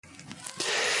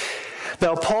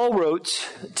Now, Paul wrote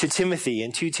to Timothy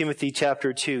in 2 Timothy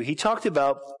chapter 2. He talked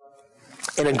about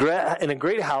in a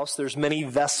great house, there's many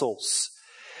vessels,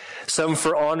 some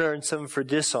for honor and some for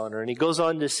dishonor. And he goes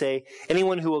on to say,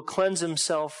 anyone who will cleanse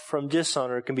himself from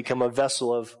dishonor can become a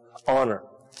vessel of honor.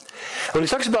 When he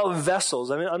talks about vessels,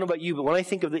 I don't know about you, but when I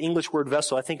think of the English word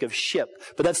vessel, I think of ship.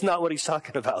 But that's not what he's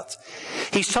talking about.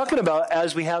 He's talking about,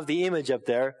 as we have the image up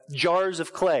there, jars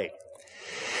of clay.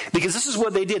 Because this is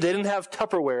what they did. They didn't have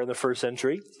Tupperware in the first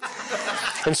century.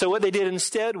 And so what they did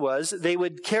instead was they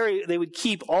would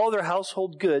keep all their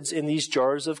household goods in these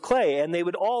jars of clay. And they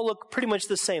would all look pretty much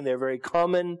the same. They're very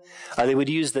common. They would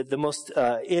use the most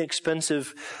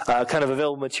inexpensive kind of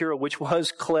available material, which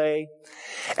was clay.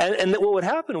 And what would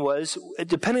happen was,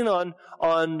 depending on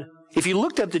if you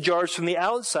looked at the jars from the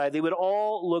outside, they would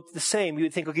all look the same. You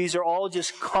would think, okay, these are all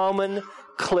just common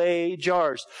clay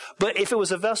jars. But if it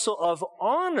was a vessel of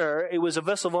honor, it was a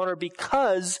vessel of honor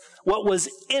because what was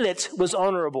in it was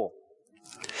honorable.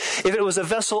 If it was a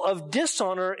vessel of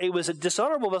dishonor, it was a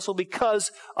dishonorable vessel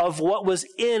because of what was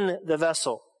in the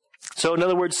vessel. So in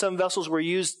other words, some vessels were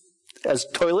used as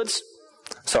toilets,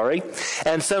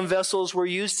 and some vessels were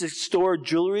used to store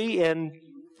jewelry and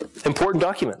important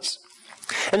documents.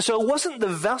 And so it wasn't the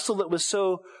vessel that was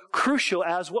so crucial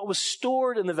as what was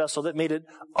stored in the vessel that made it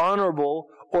honorable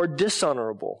or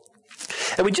dishonorable.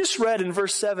 And we just read in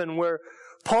verse 7 where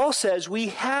Paul says, we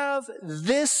have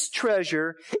this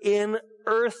treasure in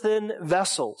earthen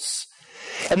vessels.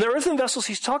 And the earthen vessels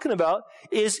he's talking about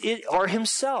are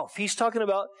himself. He's talking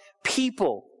about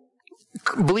people,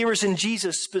 believers in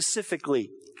Jesus specifically.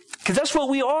 Because that's what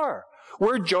we are.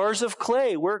 We're jars of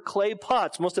clay. We're clay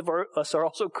pots. Most of us are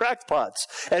also cracked pots.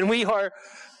 And we are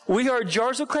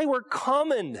jars of clay. We're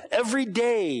common,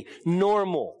 everyday,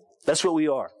 normal. That's what we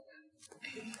are.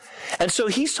 And so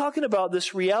he's talking about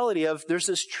this reality of there's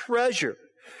this treasure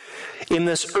in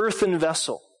this earthen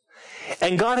vessel.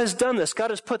 And God has done this.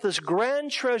 God has put this grand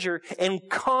treasure in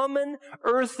common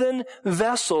earthen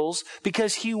vessels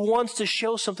because he wants to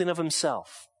show something of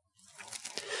himself.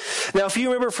 Now, if you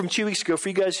remember from 2 weeks ago, for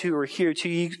you guys who were here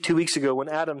 2 weeks ago when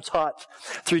Adam taught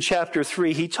through chapter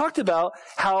 3, he talked about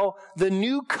how the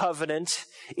new covenant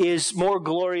is more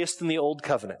glorious than the old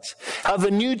covenant. How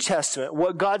the New Testament,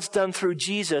 what God's done through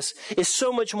Jesus, is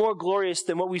so much more glorious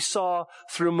than what we saw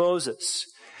through Moses.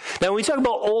 Now, when we talk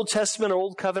about Old Testament or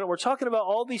Old Covenant, we're talking about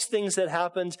all these things that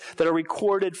happened that are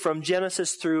recorded from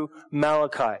Genesis through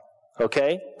Malachi.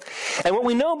 Okay? And what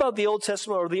we know about the Old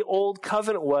Testament or the Old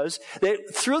Covenant was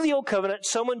that through the Old Covenant,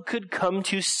 someone could come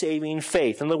to saving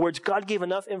faith. In other words, God gave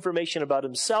enough information about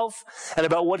himself and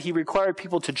about what he required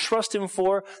people to trust him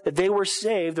for, that they were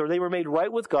saved or they were made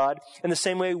right with God in the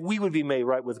same way we would be made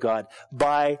right with God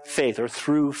by faith or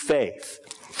through faith.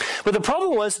 But the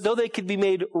problem was, though they could be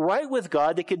made right with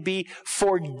God, they could be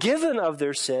forgiven of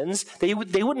their sins, they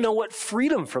wouldn't know what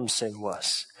freedom from sin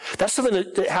was. That's something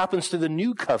that happens through the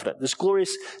new covenant, this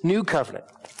glorious new covenant.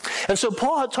 And so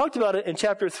Paul had talked about it in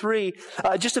chapter 3,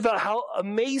 just about how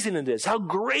amazing it is, how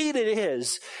great it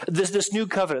is, this new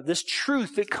covenant, this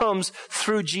truth that comes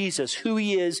through Jesus, who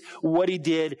he is, what he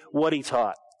did, what he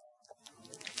taught.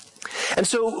 And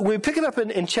so we pick it up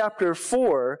in chapter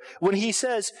 4 when he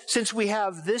says, since we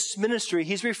have this ministry,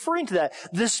 he's referring to that,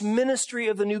 this ministry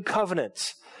of the new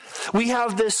covenant. We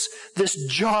have this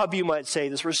job, you might say,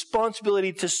 this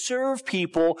responsibility to serve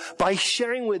people by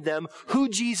sharing with them who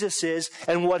Jesus is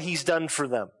and what he's done for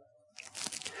them.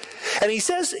 And he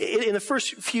says in the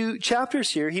first few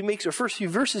chapters here, first few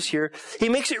verses here, he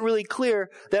makes it really clear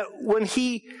that when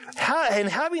in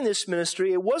having this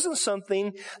ministry, it wasn't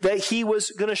something that he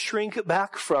was going to shrink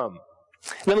back from.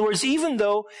 In other words, even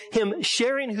though him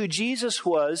sharing who Jesus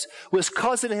was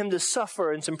causing him to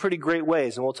suffer in some pretty great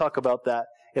ways, and we'll talk about that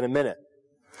in a minute.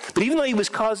 But even though he was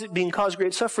being caused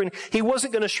great suffering, he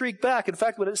wasn't going to shrink back. In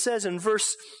fact, when it says in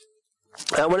verse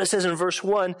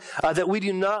 1, that we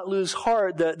do not lose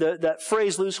heart, that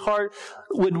phrase, lose heart,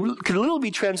 could literally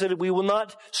be translated, we will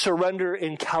not surrender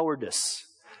in cowardice.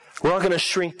 We're not going to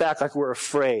shrink back like we're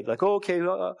afraid. Like, oh, okay,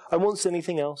 I won't say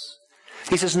anything else.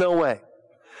 He says, no way.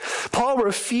 Paul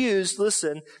refused,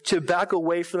 to back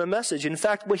away from the message. In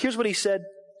fact, here's what he said.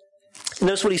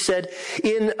 Notice what he said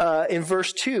in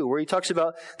verse 2, where he talks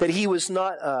about that he was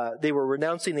not, they were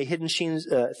renouncing the hidden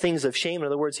things of shame. In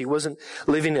other words, he wasn't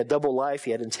living a double life.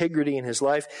 He had integrity in his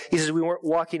life. He says, we weren't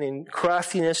walking in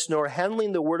craftiness, nor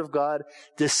handling the word of God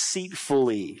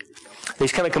deceitfully.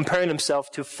 He's kind of comparing himself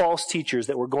to false teachers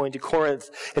that were going to Corinth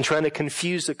and trying to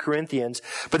confuse the Corinthians.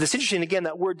 But it's interesting, again,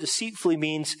 that word deceitfully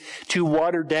means to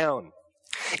water down.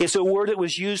 It's a word that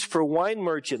was used for wine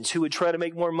merchants who would try to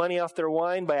make more money off their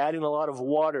wine by adding a lot of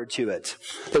water to it.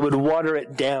 They would water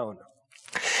it down.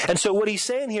 And so what he's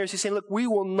saying here is he's saying, look, we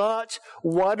will not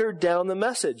water down the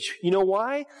message. You know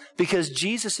why? Because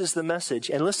Jesus is the message.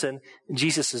 And listen,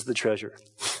 Jesus is the treasure.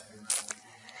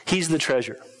 He's the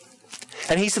treasure.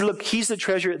 And he said, look, he's the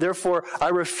treasure. Therefore, I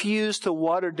refuse to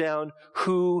water down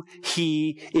who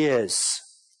he is.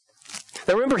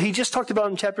 Now remember, he just talked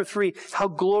about in chapter 3 how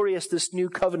glorious this new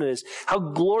covenant is. How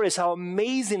glorious, how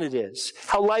amazing it is.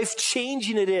 How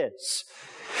life-changing it is.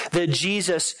 That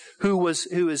Jesus, who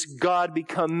is God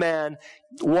become man,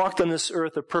 walked on this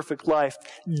earth a perfect life,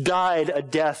 died a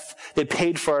death that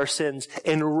paid for our sins,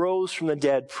 and rose from the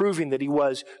dead, proving that he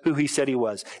was who he said he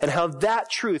was. And how that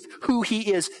truth, who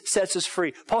he is, sets us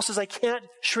free. Paul says, I can't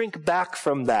shrink back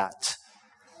from that.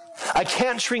 I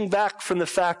can't shrink back from the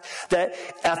fact that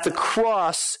at the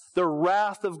cross, the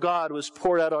wrath of God was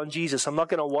poured out on Jesus. I'm not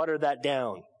going to water that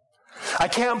down. I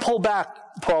can't pull back,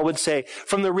 Paul would say,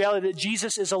 from the reality that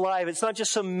Jesus is alive. It's not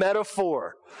just some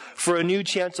metaphor for a new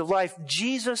chance of life.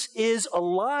 Jesus is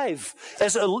alive,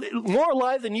 more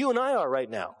alive than you and I are right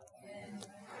now.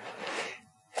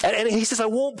 And he says, I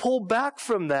won't pull back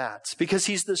from that because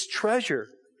he's this treasure.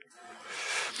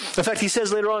 In fact, he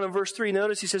says later on in verse 3,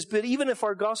 notice he says, but even if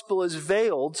our gospel is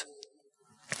veiled,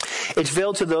 it's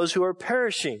veiled to those who are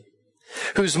perishing,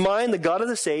 whose mind the God of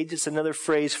this age, it's another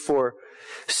phrase for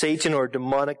Satan or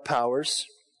demonic powers,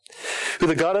 who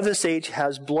the God of this age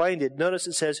has blinded. Notice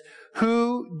it says,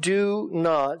 who do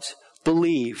not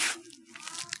believe.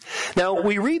 Now,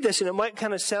 we read this and it might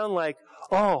kind of sound like,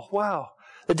 oh, wow,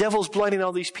 the devil's blinding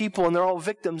all these people and they're all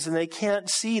victims and they can't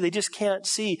see. They just can't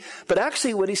see. But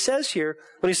actually what he says here,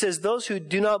 when he says those who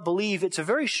do not believe, it's a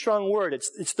very strong word.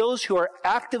 It's those who are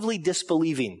actively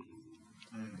disbelieving.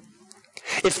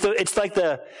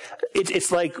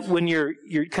 It's like when you're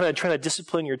kind of trying to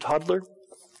discipline your toddler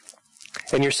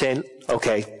and you're saying,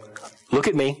 okay, look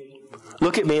at me.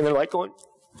 Look at me. And they're like going,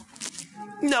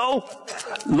 no.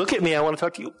 Look at me. I want to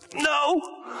talk to you. No.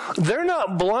 They're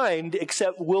not blind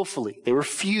except willfully. They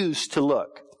refuse to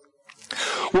look.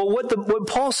 Well, what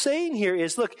Paul's saying here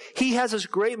is, look, he has this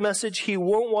great message. He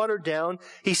won't water down.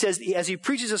 He says, as he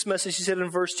preaches this message, he said in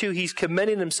verse 2, he's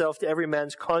commending himself to every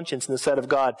man's conscience in the sight of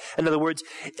God. In other words,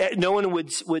 no one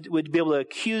would be able to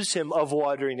accuse him of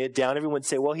watering it down. Everyone would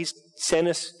say, well, he's telling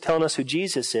us who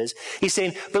Jesus is. He's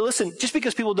saying, but listen, just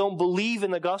because people don't believe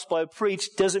in the gospel I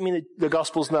preach doesn't mean that the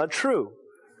gospel's not true.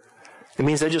 It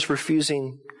means they're just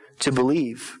refusing to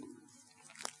believe.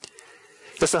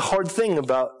 That's the hard thing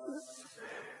about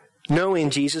knowing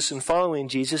Jesus and following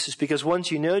Jesus, is because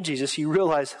once you know Jesus, you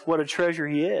realize what a treasure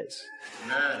he is.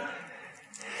 Amen.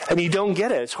 And you don't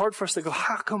get it. It's hard for us to go,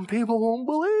 how come people won't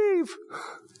believe?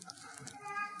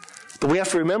 But we have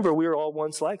to remember we were all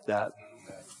once like that.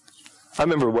 I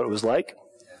remember what it was like.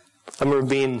 I remember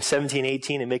being 17,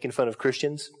 18 and making fun of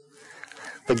Christians.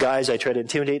 The guys I tried to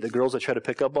intimidate, the girls I tried to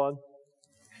pick up on.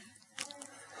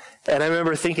 And I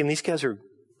remember thinking, these guys are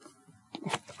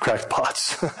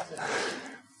crackpots.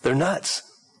 They're nuts.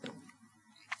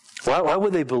 Why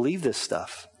would they believe this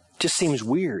stuff? It just seems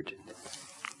weird.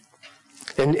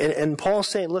 And Paul's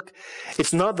saying, look,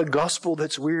 it's not the gospel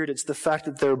that's weird. It's the fact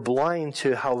that they're blind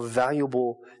to how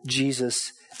valuable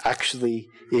Jesus actually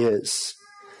is.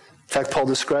 In fact, Paul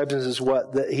describes him as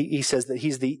what? He says that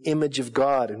he's the image of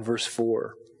God in verse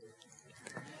 4.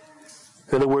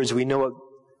 In other words, we know what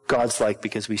God's like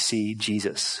because we see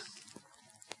Jesus.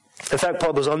 In fact,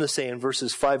 Paul goes on to say in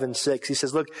verses 5 and 6, he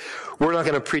says, look, we're not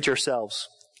going to preach ourselves.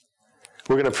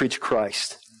 We're going to preach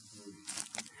Christ.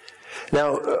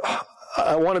 Now,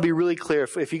 I want to be really clear.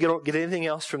 If you don't get anything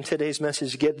else from today's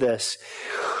message, get this.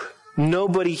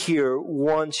 Nobody here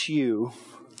wants you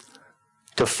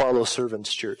to follow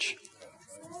Servants Church.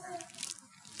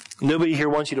 Nobody here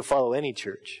wants you to follow any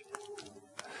church.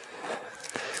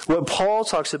 What Paul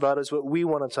talks about is what we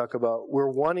want to talk about. We're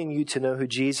wanting you to know who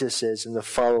Jesus is and to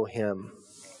follow him.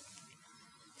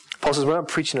 Paul says we're not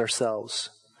preaching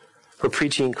ourselves. We're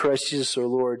preaching Christ Jesus our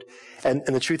Lord. And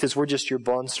the truth is we're just your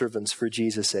bondservants for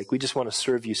Jesus' sake. We just want to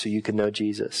serve you so you can know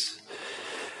Jesus.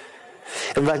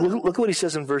 In fact, look at what he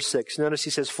says in verse 6. Notice he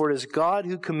says, for it is God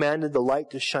who commanded the light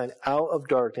to shine out of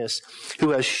darkness, who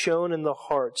has shown in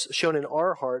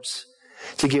our hearts,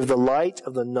 to give the light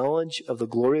of the knowledge of the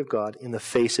glory of God in the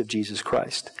face of Jesus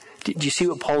Christ. Do you see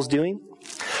what Paul's doing?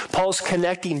 Paul's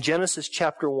connecting Genesis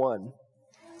chapter 1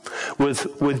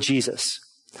 with Jesus.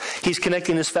 He's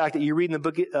connecting this fact that you read in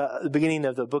the beginning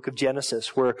of the book of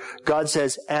Genesis, where God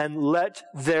says, and let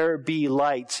there be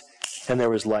light, and there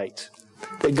was light.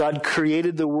 That God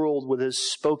created the world with His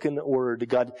spoken word.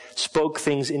 God spoke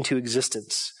things into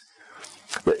existence.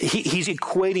 He's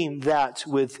equating that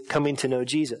with coming to know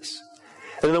Jesus.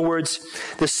 In other words,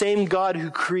 the same God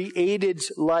who created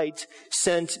light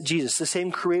sent Jesus. The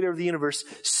same creator of the universe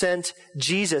sent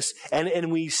Jesus.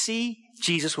 And we see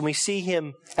Jesus, when we see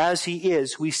Him as He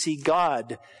is, we see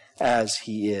God as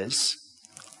He is.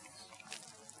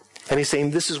 And He's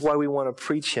saying this is why we want to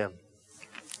preach Him.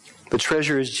 The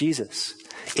treasure is Jesus.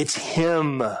 It's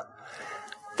Him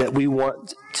that we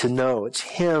want to know. It's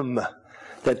Him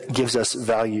that gives us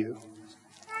value.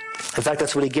 In fact,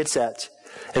 that's what He gets at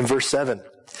in verse 7.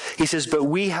 He says, but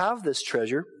we have this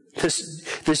treasure,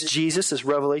 this Jesus, this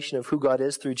revelation of who God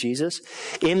is through Jesus,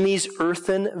 in these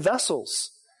earthen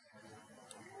vessels.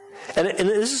 And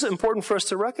this is important for us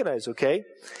to recognize, okay?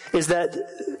 Is that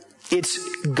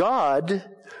it's God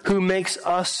who makes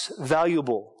us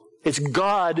valuable. It's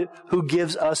God who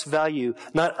gives us value,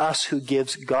 not us who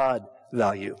gives God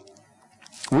value.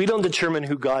 We don't determine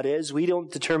who God is. We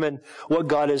don't determine what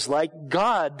God is like.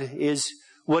 God is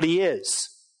what He is.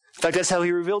 In fact, that's how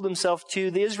He revealed Himself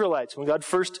to the Israelites. When God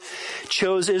first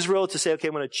chose Israel to say, okay,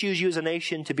 I'm going to choose you as a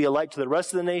nation to be a light to the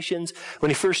rest of the nations.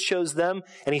 When He first chose them,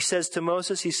 and He says to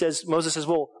Moses, Moses says,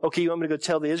 well, okay, you want me to go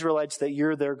tell the Israelites that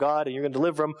you're their God and you're going to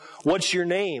deliver them. What's your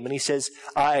name? And He says,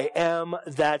 I am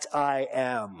that I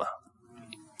am.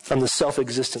 I'm the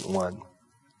self-existent one.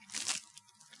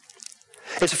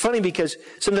 It's funny because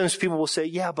sometimes people will say,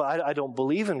 yeah, but I don't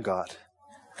believe in God.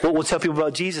 We'll tell people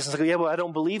about Jesus and say, yeah, well, I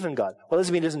don't believe in God. Well, that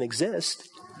doesn't mean He doesn't exist.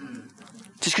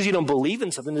 Just because you don't believe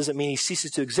in something doesn't mean He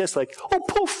ceases to exist. Like, oh,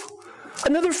 poof,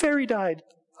 another fairy died.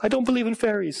 I don't believe in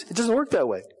fairies. It doesn't work that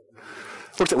way.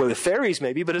 It works that way with fairies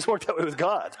maybe, but it doesn't work that way with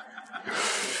God.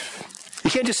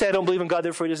 You can't just say, I don't believe in God,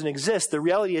 therefore He doesn't exist. The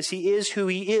reality is He is who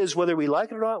He is, whether we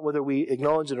like it or not, whether we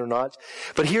acknowledge it or not.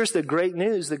 But here's the great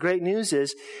news. The great news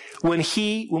is when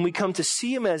we come to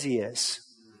see Him as He is,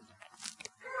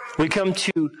 we come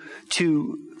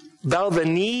to bow the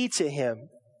knee to Him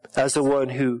as the one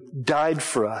who died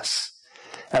for us,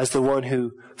 as the one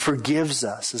who forgives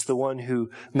us, as the one who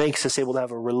makes us able to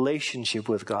have a relationship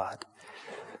with God.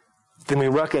 Then we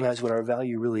recognize what our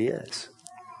value really is.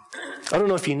 I don't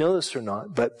know if you know this or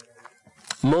not, but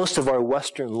most of our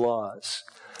Western laws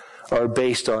are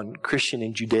based on Christian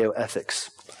and Judeo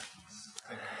ethics.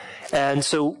 And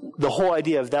so the whole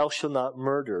idea of thou shalt not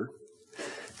murder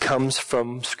comes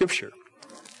from Scripture.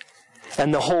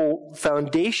 And the whole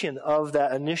foundation of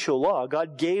that initial law,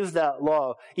 God gave that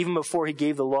law even before He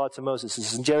gave the law to Moses.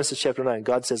 This is in Genesis chapter 9.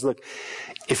 God says, look,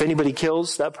 if anybody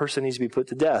kills, that person needs to be put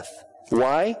to death.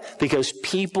 Why? Because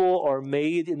people are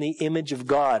made in the image of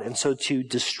God. And so to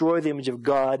destroy the image of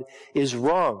God is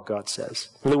wrong, God says.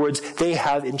 In other words, they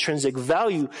have intrinsic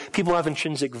value. People have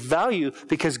intrinsic value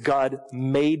because God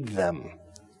made them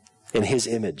in His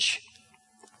image.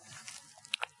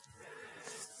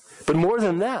 But more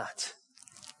than that,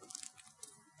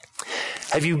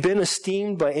 have you been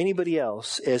esteemed by anybody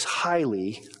else as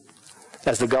highly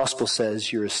as the gospel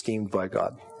says you're esteemed by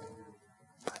God?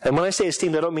 And when I say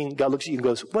esteemed, I don't mean God looks at you and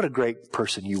goes, what a great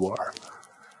person you are.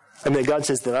 I mean, God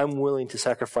says that I'm willing to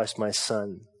sacrifice my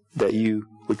son that you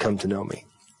would come to know me.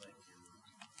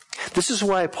 This is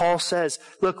why Paul says,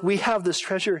 look, we have this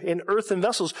treasure in earthen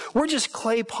vessels. We're just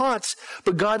clay pots,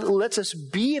 but God lets us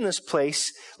be in this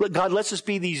place. God lets us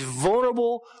be these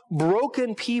vulnerable,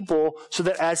 broken people so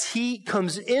that as He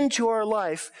comes into our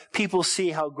life, people see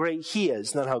how great He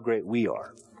is, not how great we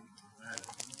are.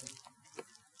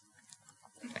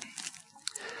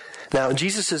 Now,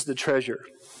 Jesus is the treasure.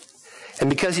 And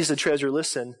because He's the treasure,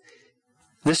 listen,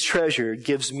 this treasure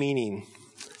gives meaning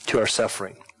to our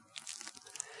suffering.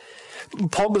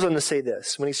 Paul goes on to say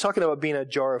this, when he's talking about being a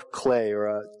jar of clay or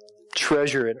a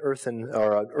treasure in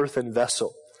an earthen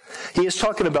vessel. He is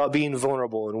talking about being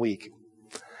vulnerable and weak.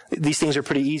 These things are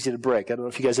pretty easy to break. I don't know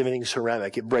if you guys have anything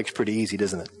ceramic. It breaks pretty easy,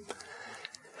 doesn't it?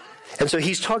 And so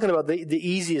he's talking about the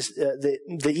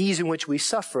ease in which we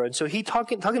suffer. And so he's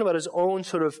talking about his own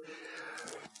sort of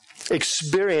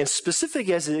experience, specific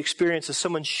as an experience of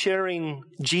someone sharing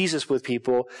Jesus with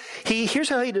people. Here's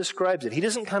how he describes it. He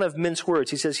doesn't kind of mince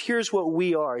words. He says, here's what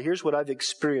we are. Here's what I've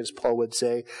experienced, Paul would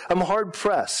say. I'm hard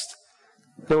pressed.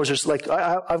 In other words, there's like,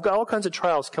 I've got all kinds of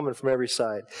trials coming from every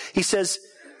side. He says,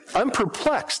 I'm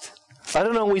perplexed. I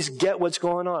don't always get what's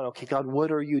going on. Okay, God,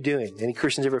 what are you doing? Any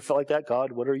Christians ever felt like that?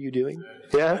 God, what are you doing?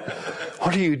 Yeah?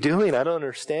 What are you doing? I don't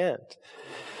understand.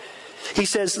 He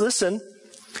says, listen,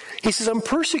 he says, I'm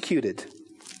persecuted.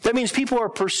 That means people are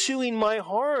pursuing my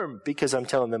harm because I'm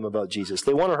telling them about Jesus.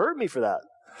 They want to hurt me for that.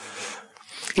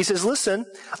 He says, listen,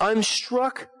 I'm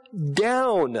struck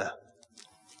down.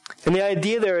 And the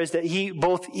idea there is that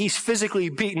he's physically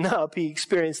beaten up, he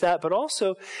experienced that, but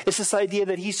also it's this idea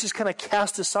that he's just kind of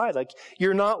cast aside, like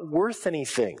you're not worth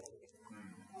anything.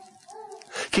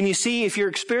 Can you see, if you're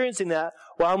experiencing that,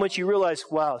 how much you realize,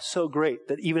 wow, so great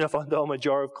that even if I'm a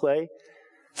jar of clay,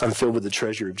 I'm filled with the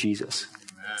treasure of Jesus.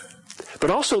 Amen.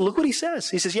 But also, look what he says.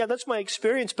 He says, yeah, that's my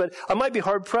experience, but I might be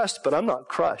hard-pressed, but I'm not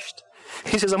crushed.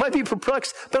 He says, I might be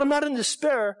perplexed, but I'm not in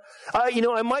despair.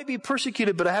 I might be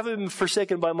persecuted, but I haven't been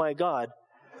forsaken by my God.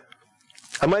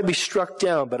 I might be struck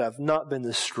down, but I've not been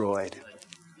destroyed.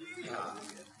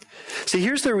 See,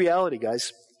 here's the reality,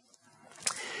 guys.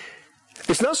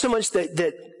 It's not so much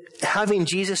that having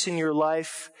Jesus in your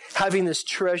life, having this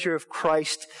treasure of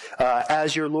Christ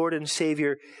as your Lord and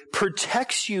Savior,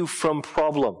 protects you from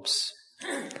problems,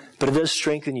 but it does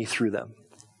strengthen you through them.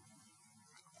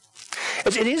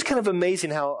 It is kind of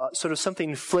amazing how sort of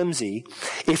something flimsy,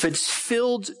 if it's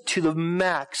filled to the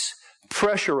max,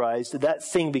 pressurized, that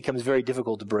thing becomes very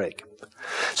difficult to break.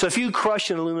 So if you crush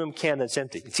an aluminum can that's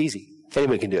empty, it's easy.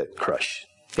 Anybody can do it. Crush.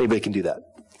 Anybody can do that,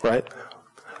 right?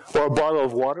 Or a bottle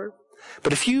of water.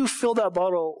 But if you fill that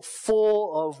bottle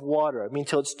full of water,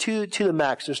 till it's to the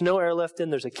max, there's no air left in,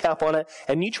 there's a cap on it,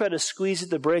 and you try to squeeze it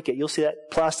to break it, you'll see that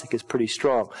plastic is pretty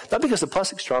strong. Not because the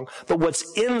plastic's strong, but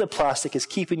what's in the plastic is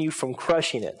keeping you from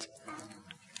crushing it.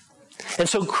 And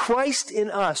so Christ in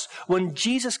us, when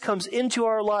Jesus comes into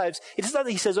our lives, it's not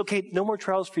that he says, okay, no more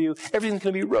trials for you, everything's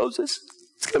going to be roses,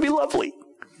 it's going to be lovely.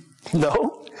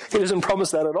 No, he doesn't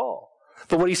promise that at all.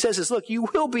 But what he says is, look, you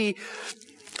will be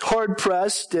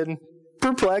hard-pressed and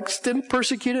perplexed and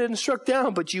persecuted and struck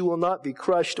down, but you will not be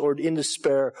crushed or in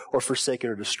despair or forsaken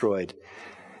or destroyed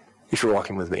if you're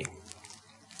walking with me.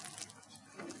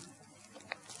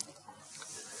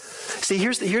 See,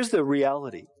 here's the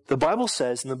reality. The Bible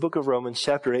says in the book of Romans,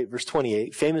 chapter 8, verse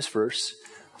 28, famous verse,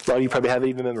 a lot of you probably have it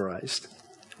even memorized,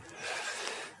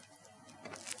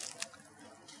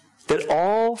 that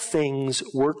all things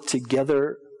work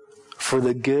together for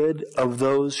the good of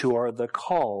those who are the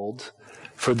called,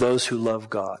 for those who love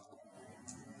God.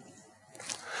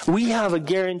 We have a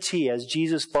guarantee as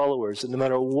Jesus followers that no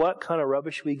matter what kind of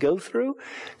rubbish we go through,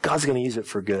 God's going to use it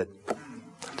for good.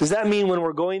 Does that mean when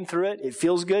we're going through it, it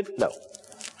feels good? No.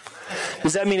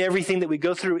 Does that mean everything that we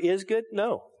go through is good?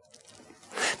 No.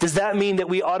 Does that mean that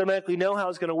we automatically know how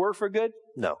it's going to work for good?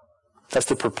 No. That's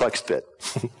the perplexed bit.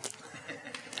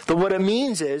 But what it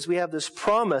means is we have this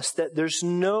promise that there's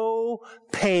no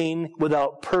pain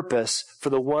without purpose for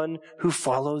the one who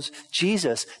follows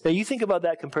Jesus. Now you think about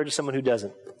that compared to someone who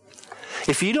doesn't.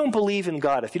 If you don't believe in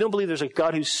God, if you don't believe there's a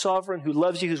God who's sovereign, who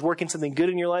loves you, who's working something good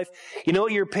in your life, you know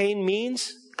what your pain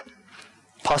means?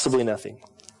 Possibly nothing.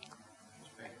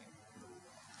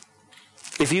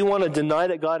 If you want to deny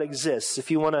that God exists,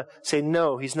 if you want to say,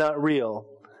 no, he's not real,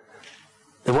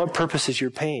 then what purpose is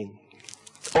your pain?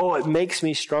 Oh, it makes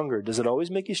me stronger. Does it always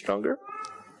make you stronger?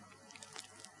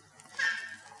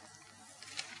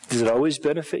 Does it always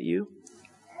benefit you?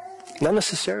 Not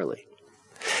necessarily.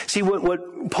 See,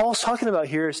 what Paul's talking about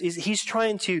here is he's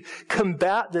trying to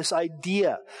combat this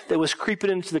idea that was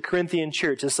creeping into the Corinthian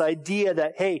church. This idea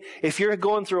that, hey, if you're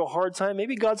going through a hard time,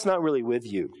 maybe God's not really with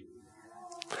you.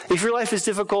 If your life is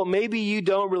difficult, maybe you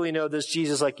don't really know this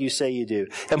Jesus like you say you do.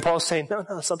 And Paul's saying, no,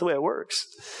 that's not the way it works.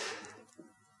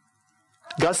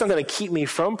 God's not going to keep me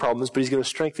from problems, but he's going to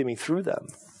strengthen me through them.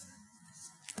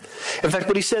 In fact,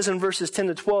 what he says in verses 10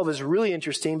 to 12 is really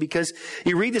interesting because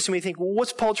you read this and you think, well,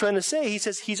 what's Paul trying to say? He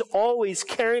says he's always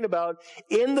caring about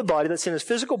in the body, that's in his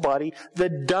physical body, the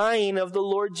dying of the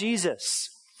Lord Jesus.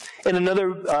 In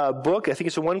another book, I think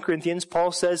it's in 1 Corinthians,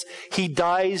 Paul says he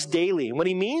dies daily. And what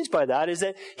he means by that is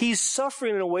that he's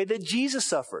suffering in a way that Jesus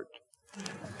suffered.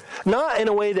 Not in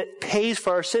a way that pays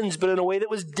for our sins, but in a way that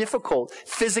was difficult,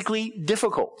 physically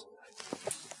difficult.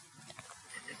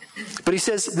 But he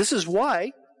says, this is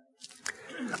why,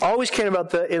 always caring about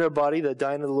the inner body, the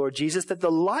dying of the Lord Jesus, that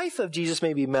the life of Jesus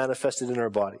may be manifested in our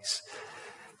bodies.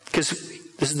 Because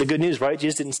this is the good news, right?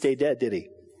 Jesus didn't stay dead, did he?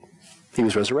 He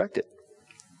was resurrected.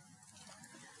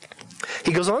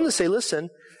 He goes on to say, listen,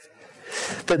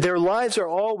 that their lives are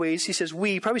always, he says,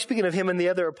 we, probably speaking of him and the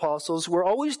other apostles, we're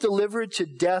always delivered to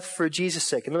death for Jesus'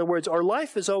 sake. In other words, our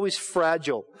life is always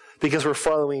fragile because we're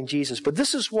following Jesus. But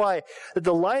this is why, that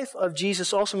the life of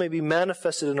Jesus also may be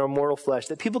manifested in our mortal flesh,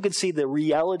 that people could see the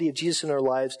reality of Jesus in our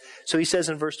lives. So he says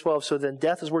in verse 12, so then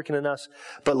death is working in us,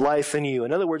 but life in you.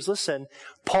 In other words, listen,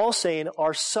 Paul's saying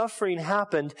our suffering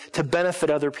happened to benefit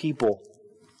other people.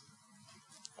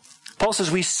 Paul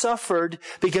says we suffered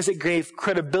because it gave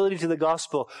credibility to the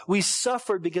gospel. We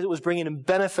suffered because it was bringing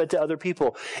benefit to other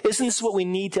people. Isn't this what we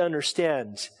need to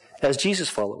understand as Jesus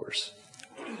followers?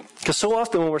 Because so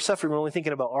often when we're suffering, we're only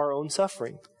thinking about our own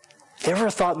suffering. You ever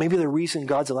thought maybe the reason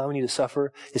God's allowing you to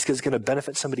suffer is because it's going to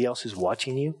benefit somebody else who's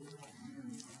watching you?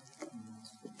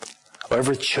 Or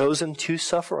ever chosen to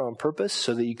suffer on purpose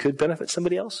so that you could benefit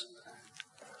somebody else?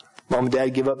 Mom and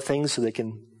dad give up things so they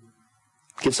can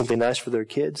get something nice for their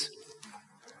kids.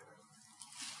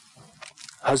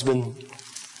 Husband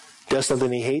does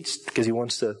something he hates because he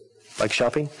wants to, like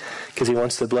shopping, because he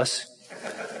wants to bless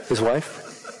his wife.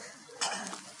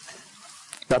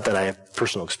 Not that I have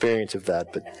personal experience of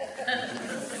that, but...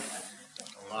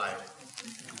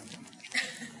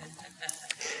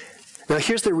 Now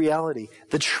here's the reality.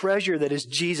 The treasure that is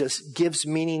Jesus gives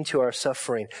meaning to our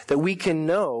suffering. That we can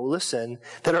know, listen,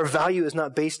 that our value is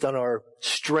not based on our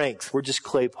strength. We're just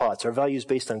clay pots. Our value is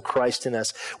based on Christ in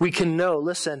us. We can know,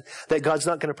 listen, that God's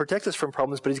not going to protect us from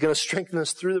problems, but He's going to strengthen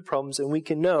us through the problems. And we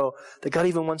can know that God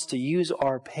even wants to use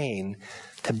our pain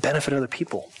to benefit other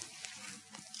people.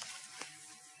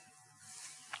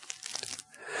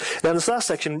 Now in this last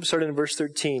section, starting in verse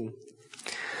 13,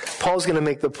 Paul's going to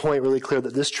make the point really clear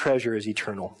that this treasure is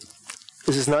eternal.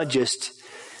 This is not just,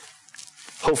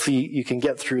 hopefully you can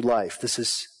get through life. This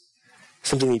is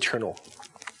something eternal.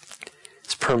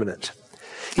 It's permanent.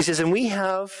 He says,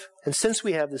 and since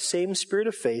we have the same spirit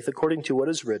of faith, according to what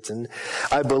is written,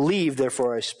 I believe,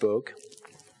 therefore I spoke.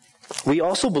 We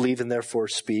also believe and therefore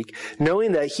speak,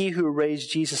 knowing that He who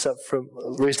raised up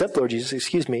Lord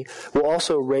Jesus, will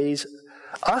also raise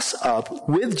us up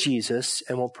with Jesus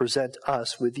and will present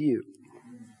us with you.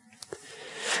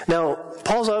 Now,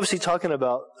 Paul's obviously talking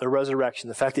about a resurrection,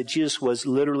 the fact that Jesus was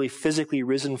literally physically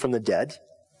risen from the dead.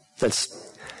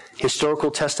 That's historical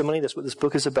testimony. That's what this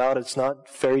book is about. It's not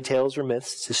fairy tales or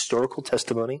myths. It's historical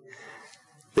testimony.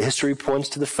 The history points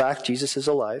to the fact Jesus is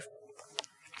alive.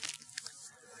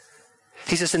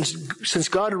 He says, since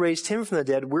God raised Him from the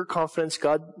dead, we're confident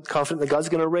that God's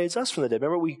going to raise us from the dead.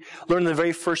 Remember, we learned in the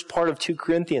very first part of 2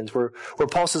 Corinthians where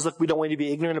Paul says, look, we don't want you to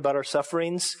be ignorant about our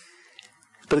sufferings,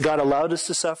 but God allowed us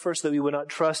to suffer so that we would not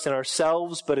trust in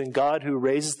ourselves, but in God who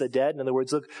raises the dead. In other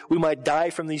words, look, we might die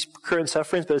from these current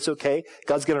sufferings, but it's okay.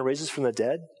 God's going to raise us from the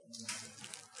dead.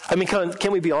 I mean,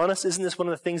 can we be honest? Isn't this one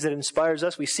of the things that inspires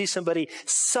us? We see somebody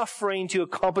suffering to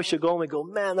accomplish a goal and we go,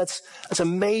 man, that's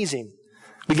amazing.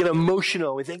 We get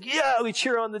emotional. We think, yeah, we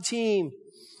cheer on the team.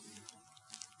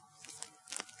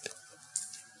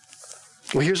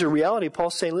 Well, here's a reality.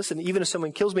 Paul's saying, listen, even if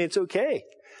someone kills me, it's okay.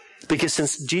 Because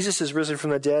since Jesus is risen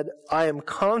from the dead, I am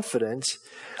confident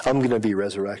I'm going to be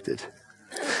resurrected.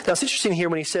 Now, it's interesting here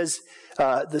when he says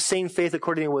the same faith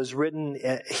according to what was written,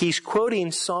 he's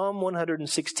quoting Psalm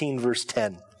 116, verse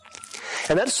 10.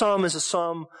 And that psalm is a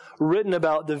psalm written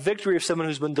about the victory of someone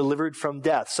who's been delivered from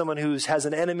death, someone who has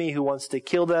an enemy who wants to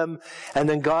kill them, and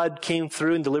then God came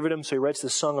through and delivered him, so he writes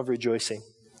this song of rejoicing.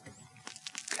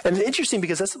 And it's interesting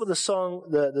because that's what the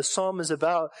psalm is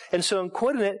about. And so in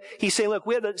quoting it, he's saying, look,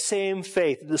 we have that same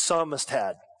faith that the psalmist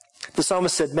had. The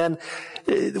psalmist said, man,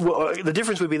 the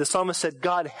difference would be the psalmist said,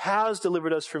 God has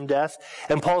delivered us from death,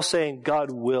 and Paul's saying,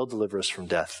 God will deliver us from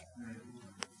death.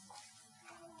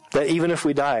 That even if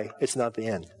we die, it's not the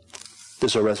end.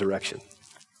 There's a resurrection.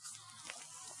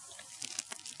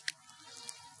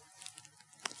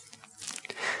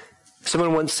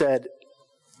 Someone once said,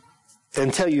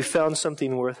 until you found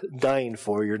something worth dying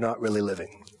for, you're not really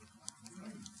living.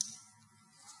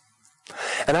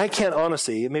 And I can't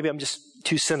honestly, maybe I'm just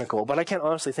too cynical, but I can't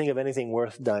honestly think of anything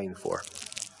worth dying for.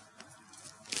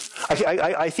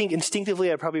 I think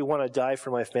instinctively I probably want to die for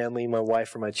my family, my wife,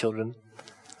 for my children.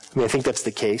 I mean, I think that's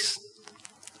the case.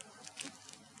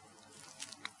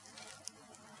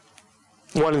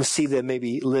 Wanting to see them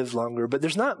maybe live longer, but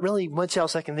there's not really much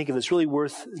else I can think of that's really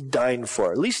worth dying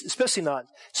for. At least, especially not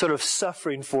sort of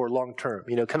suffering for long term.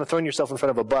 You know, kind of throwing yourself in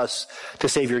front of a bus to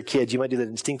save your kids. You might do that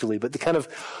instinctively, but to kind of,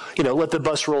 you know, let the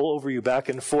bus roll over you back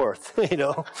and forth. You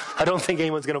know, I don't think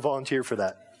anyone's going to volunteer for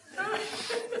that.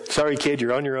 Sorry, kid,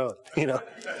 you're on your own. You know.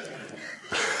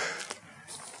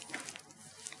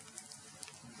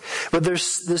 But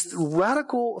there's this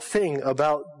radical thing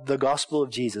about the gospel of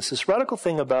Jesus, this radical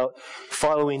thing about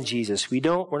following Jesus.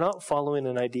 We're not following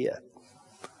an idea.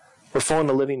 We're following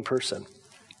a living person.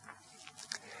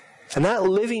 And that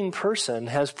living person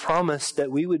has promised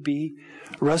that we would be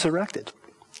resurrected.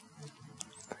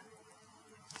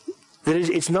 That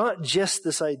it's not just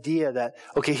this idea that,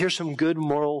 okay, here's some good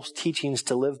moral teachings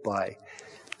to live by.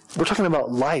 We're talking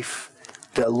about life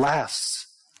that lasts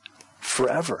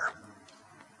forever.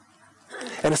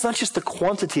 And it's not just the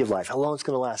quantity of life, how long it's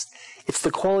going to last. It's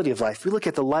the quality of life. We look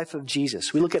at the life of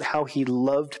Jesus. We look at how he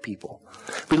loved people.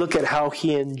 We look at how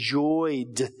he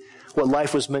enjoyed what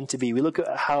life was meant to be. We look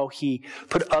at how he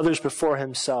put others before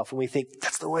himself, and we think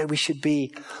that's the way we should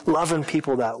be, loving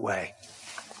people that way.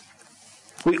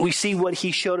 We see what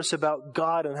he showed us about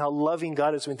God and how loving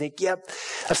God is, and we think, yep,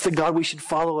 that's the God we should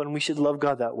follow, and we should love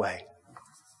God that way.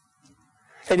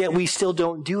 And yet we still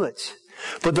don't do it.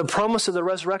 But the promise of the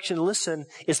resurrection, listen,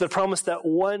 is the promise that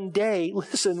one day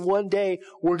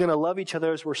we're going to love each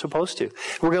other as we're supposed to.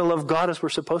 We're going to love God as we're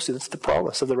supposed to. That's the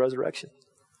promise of the resurrection.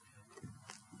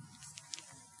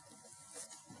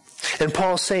 And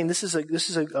Paul's saying this is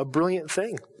a brilliant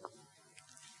thing.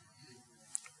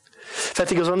 In fact,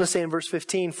 he goes on to say in verse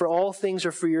 15, for all things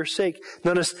are for your sake.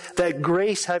 Notice that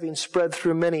grace, having spread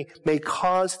through many, may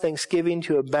cause thanksgiving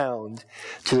to abound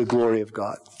to the glory of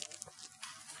God.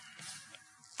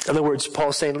 In other words,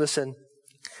 Paul's saying, listen,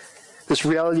 this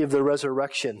reality of the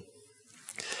resurrection,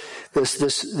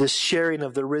 this sharing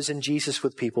of the risen Jesus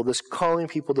with people, this calling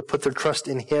people to put their trust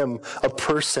in him, a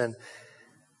person,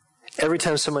 every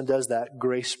time someone does that,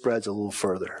 grace spreads a little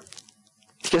further.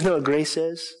 You guys know what grace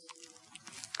is?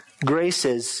 Grace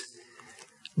has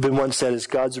been once said as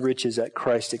God's riches at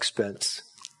Christ's expense.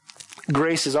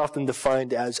 Grace is often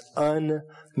defined as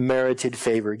unmerited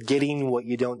favor, getting what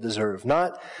you don't deserve.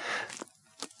 Not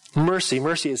mercy.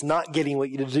 Mercy is not getting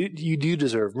what you do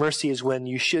deserve. Mercy is when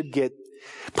you should get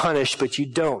punished, but you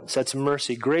don't. So that's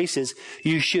mercy. Grace is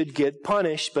you should get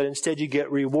punished, but instead you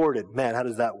get rewarded. Man, how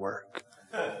does that work?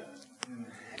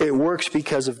 It works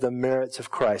because of the merits of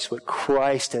Christ, what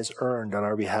Christ has earned on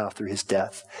our behalf through his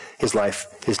death, his life,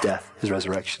 his death, his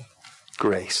resurrection.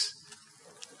 Grace.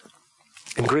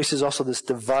 And grace is also this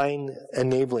divine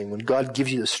enabling, when God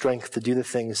gives you the strength to do the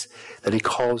things that he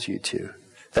calls you to.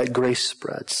 That grace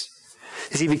spreads.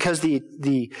 You see, because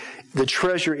the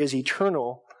treasure is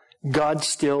eternal, God's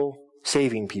still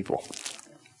saving people.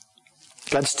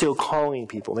 God's still calling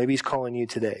people. Maybe he's calling you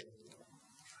today.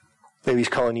 Maybe he's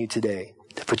calling you today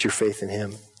to put your faith in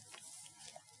him.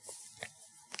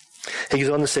 He goes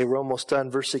on to say, we're almost done.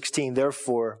 Verse 16,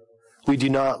 therefore, we do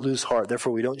not lose heart.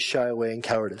 Therefore, we don't shy away in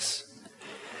cowardice.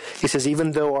 He says,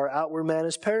 even though our outward man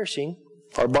is perishing,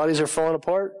 our bodies are falling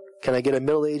apart. Can I get a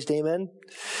middle-aged amen?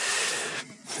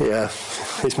 Yeah,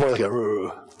 it's more like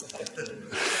a...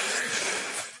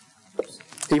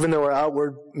 Even though our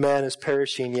outward man is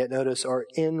perishing, yet notice our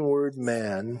inward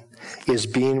man is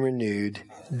being renewed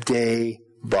day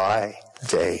by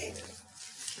day.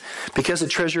 Because the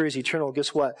treasure is eternal,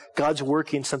 guess what? God's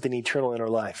working something eternal in our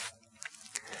life.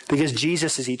 Because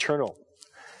Jesus is eternal.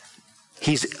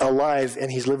 He's alive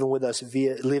and he's living with us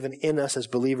living in us as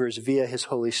believers via his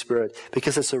Holy Spirit.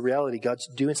 Because it's a reality. God's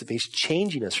doing something. He's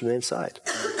changing us from the inside.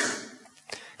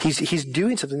 He's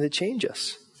doing something to change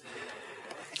us.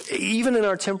 Even in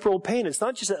our temporal pain, it's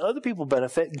not just that other people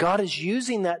benefit. God is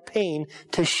using that pain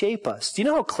to shape us. Do you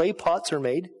know how clay pots are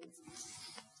made?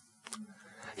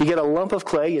 You get a lump of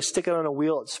clay, you stick it on a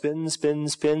wheel, it spins,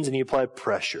 spins, spins, and you apply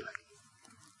pressure.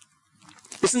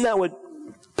 Isn't that what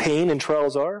pain and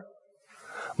trials are?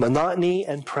 Monotony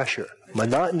and pressure.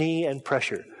 Monotony and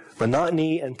pressure.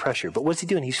 Monotony and pressure. But what's he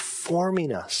doing? He's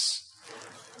forming us.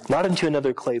 Not into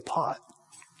another clay pot,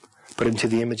 but into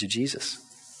the image of Jesus.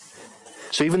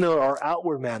 So even though our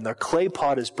outward man, our clay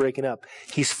pot is breaking up,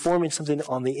 he's forming something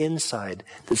on the inside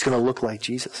that's going to look like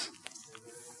Jesus.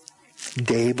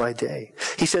 Day by day.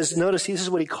 He says, notice, this is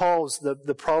what he calls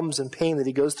the problems and pain that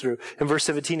he goes through. In verse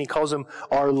 17, he calls them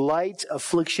our light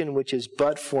affliction, which is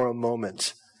but for a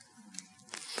moment.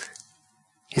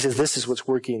 He says, this is what's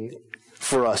working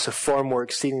for us, a far more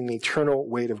exceeding eternal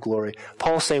weight of glory.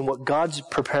 Paul's saying what God's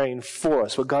preparing for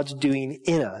us, what God's doing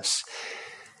in us,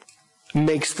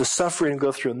 makes the suffering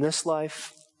go through in this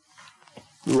life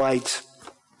light,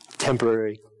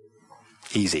 temporary,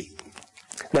 easy.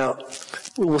 Now,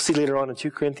 we'll see later on in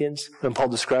 2 Corinthians, when Paul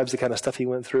describes the kind of stuff he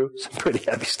went through, some pretty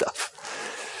heavy stuff.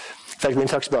 In fact, when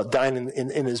he talks about dying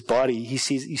in his body, you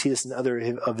see this in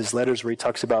other of his letters where he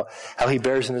talks about how he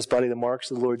bears in his body the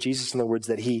marks of the Lord Jesus, in other words,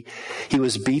 that he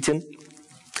was beaten.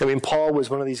 I mean, Paul was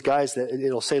one of these guys that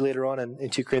it'll say later on in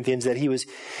 2 Corinthians that he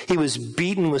was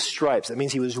beaten with stripes. That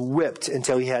means he was whipped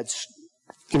until he had,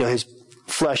 his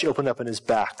flesh opened up in his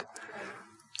back.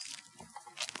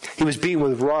 He was beaten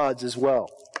with rods as well.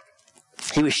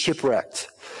 He was shipwrecked.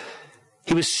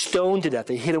 He was stoned to death.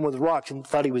 They hit him with rocks and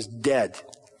thought he was dead.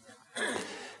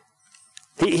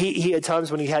 He had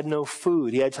times when he had no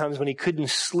food. He had times when he couldn't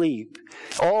sleep.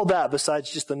 All that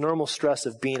besides just the normal stress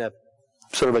of being a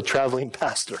sort of a traveling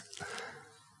pastor.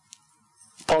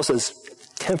 Paul says,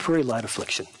 temporary light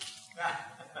affliction.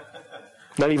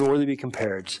 Not even worthy to be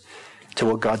compared to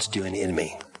what God's doing in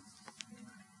me.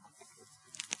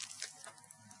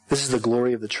 This is the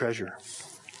glory of the treasure.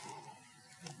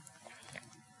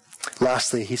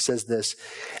 Lastly, he says this,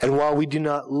 and while we do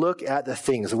not look at the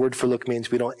things, the word for look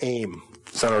means we don't aim.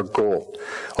 It's not our goal.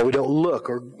 Or we don't look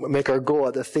or make our goal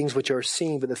at the things which are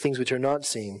seen, but the things which are not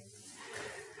seen.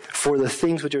 For the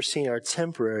things which are seen are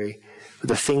temporary, but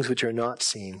the things which are not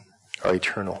seen are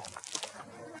eternal.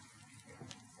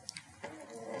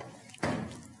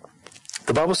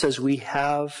 The Bible says we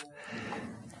have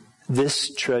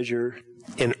this treasure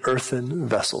in earthen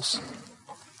vessels.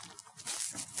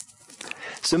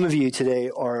 Some of you today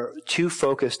are too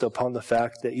focused upon the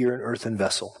fact that you're an earthen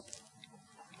vessel.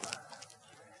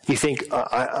 You think,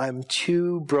 I'm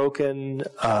too broken,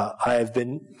 I've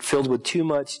been filled with too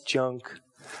much junk.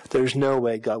 There's no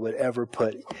way God would ever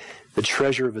put the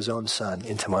treasure of his own Son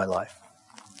into my life.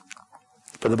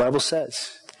 But the Bible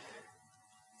says,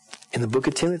 in the book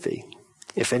of Timothy,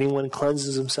 if anyone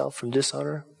cleanses himself from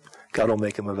dishonor, God will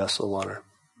make him a vessel of honor.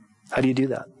 How do you do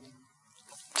that?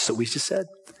 So we just said.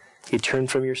 You turn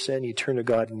from your sin, you turn to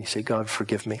God, and you say, God,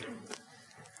 forgive me.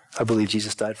 I believe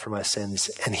Jesus died for my sins,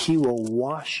 and he will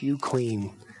wash you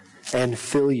clean and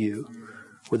fill you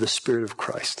with the Spirit of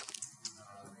Christ.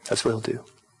 That's what he'll do.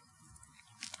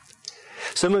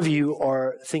 Some of you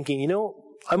are thinking,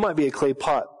 I might be a clay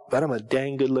pot, but I'm a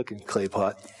dang good-looking clay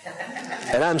pot.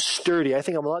 And I'm sturdy. I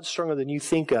think I'm a lot stronger than you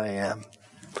think I am.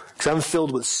 Because I'm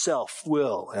filled with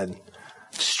self-will and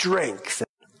strength.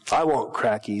 I won't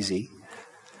crack easy.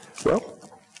 Well,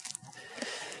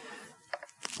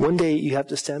 one day you have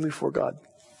to stand before God,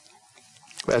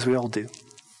 as we all do.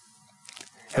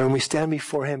 And when we stand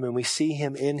before him and we see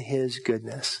him in his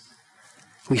goodness,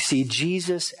 we see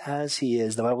Jesus as he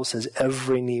is. The Bible says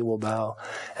every knee will bow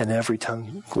and every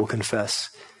tongue will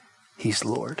confess he's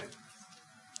Lord.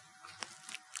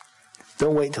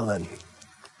 Don't wait till then.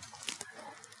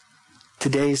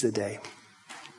 Today's the day.